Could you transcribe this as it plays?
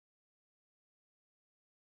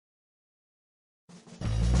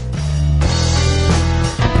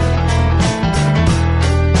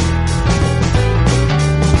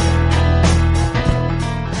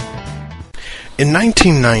In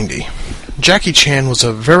 1990, Jackie Chan was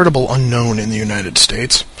a veritable unknown in the United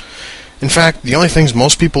States. In fact, the only things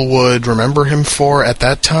most people would remember him for at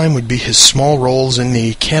that time would be his small roles in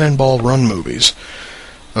the Cannonball Run movies.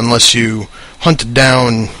 Unless you hunted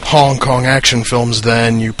down Hong Kong action films,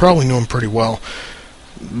 then you probably knew him pretty well.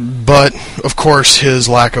 But, of course, his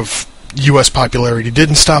lack of U.S. popularity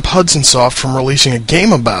didn't stop Hudson Soft from releasing a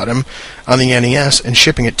game about him on the NES and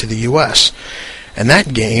shipping it to the U.S., and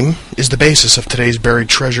that game is the basis of today's Buried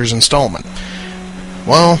Treasures installment.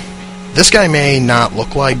 Well, this guy may not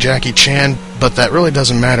look like Jackie Chan, but that really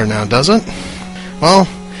doesn't matter now, does it? Well,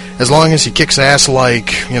 as long as he kicks ass like,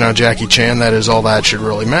 Jackie Chan, that is all that should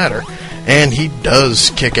really matter. And he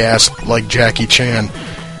does kick ass like Jackie Chan.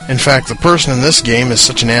 In fact, the person in this game is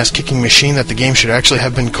such an ass-kicking machine that the game should actually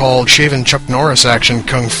have been called Shaven Chuck Norris Action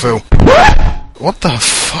Kung Fu. What the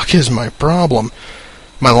fuck is my problem?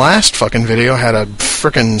 My last fucking video had a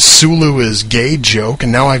frickin' Sulu is gay joke,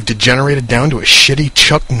 and now I've degenerated down to a shitty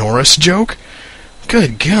Chuck Norris joke?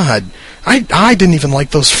 Good God. I didn't even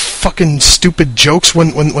like those fucking stupid jokes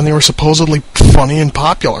when they were supposedly funny and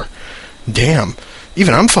popular. Damn.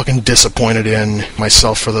 Even I'm fucking disappointed in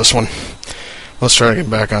myself for this one. Let's try to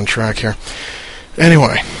get back on track here.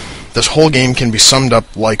 Anyway, this whole game can be summed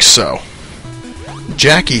up like so.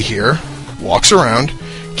 Jackie here walks around,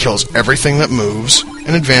 kills everything that moves,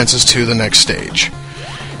 and advances to the next stage.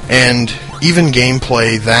 And even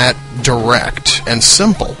gameplay that direct and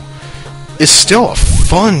simple is still a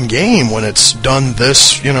fun game when it's done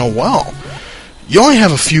this, well. You only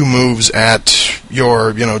have a few moves at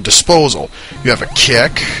your, disposal. You have a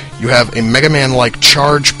kick, you have a Mega Man-like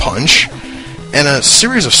charge punch, and a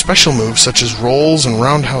series of special moves such as rolls and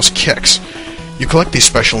roundhouse kicks. You collect these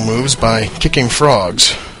special moves by kicking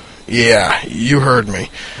frogs. Yeah, you heard me.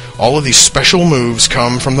 All of these special moves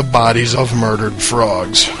come from the bodies of murdered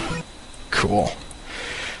frogs. Cool.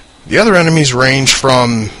 The other enemies range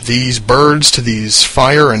from these birds to these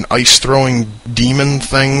fire and ice-throwing demon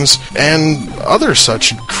things and other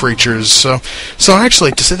such creatures. So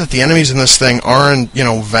actually, to say that the enemies in this thing aren't,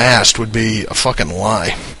 vast would be a fucking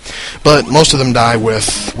lie. But most of them die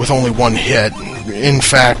with only one hit. In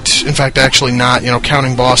fact, actually not,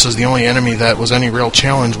 counting bosses, the only enemy that was any real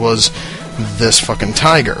challenge was this fucking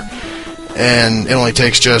tiger. And it only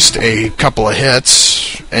takes just a couple of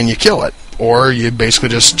hits, and you kill it. Or you basically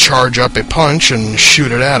just charge up a punch and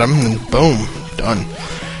shoot it at him, and boom, done.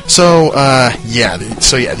 So,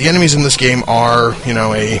 the enemies in this game are,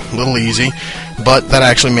 a little easy, but that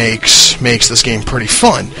actually makes this game pretty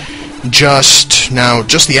fun. Just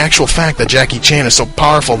the actual fact that Jackie Chan is so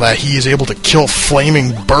powerful that he is able to kill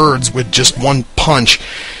flaming birds with just one punch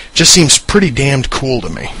just seems pretty damned cool to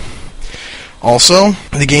me. Also,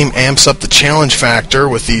 the game amps up the challenge factor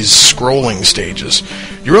with these scrolling stages.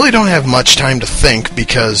 You really don't have much time to think,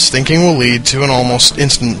 because thinking will lead to an almost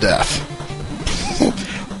instant death.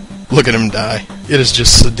 Look at him die. It is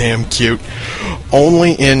just so damn cute.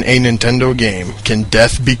 Only in a Nintendo game can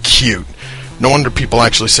death be cute. No wonder people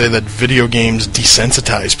actually say that video games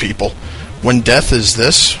desensitize people. When death is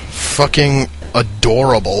this fucking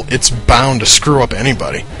adorable, it's bound to screw up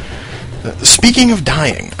anybody. Speaking of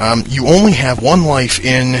dying, you only have one life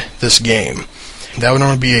in this game. That would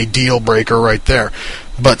only be a deal breaker right there.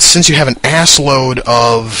 But since you have an assload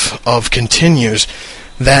of continues,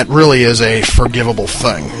 that really is a forgivable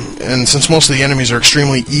thing. And since most of the enemies are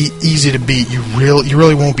extremely easy to beat, you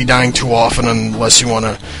really won't be dying too often unless you want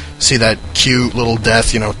to see that cute little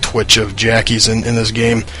death, twitch of Jackie's in this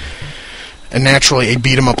game. And naturally, a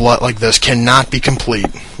beat-em-up like this cannot be complete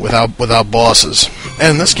without bosses.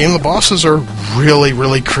 And in this game, the bosses are really,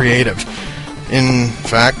 really creative. In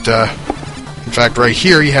fact, right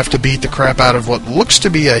here, you have to beat the crap out of what looks to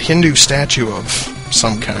be a Hindu statue of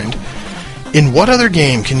some kind. In what other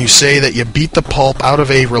game can you say that you beat the pulp out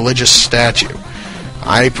of a religious statue?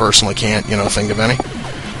 I personally can't, think of any.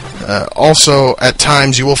 Also, at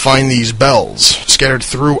times, you will find these bells scattered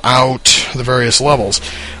throughout the various levels.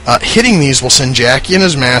 Hitting these will send Jackie and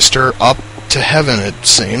his master up to heaven, it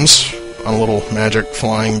seems, on a little magic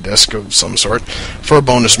flying disc of some sort, for a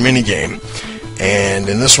bonus minigame. And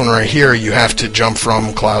in this one right here, you have to jump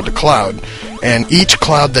from cloud to cloud. And each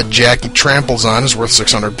cloud that Jackie tramples on is worth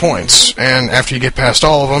 600 points. And after you get past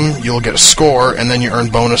all of them, you'll get a score, and then you earn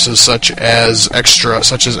bonuses such as extra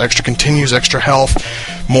continues, extra health,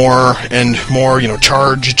 more and more,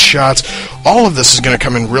 charged shots. All of this is going to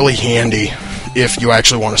come in really handy if you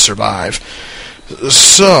actually want to survive.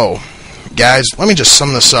 So, guys, let me just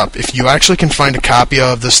sum this up. If you actually can find a copy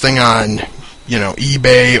of this thing on,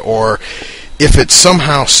 eBay, or if it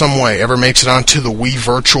somehow, some way, ever makes it onto the Wii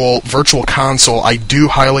Virtual Console, I do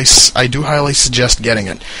highly suggest getting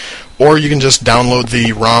it. Or you can just download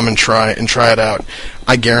the ROM and try it out.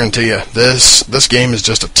 I guarantee you, this game is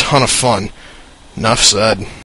just a ton of fun. Enough said.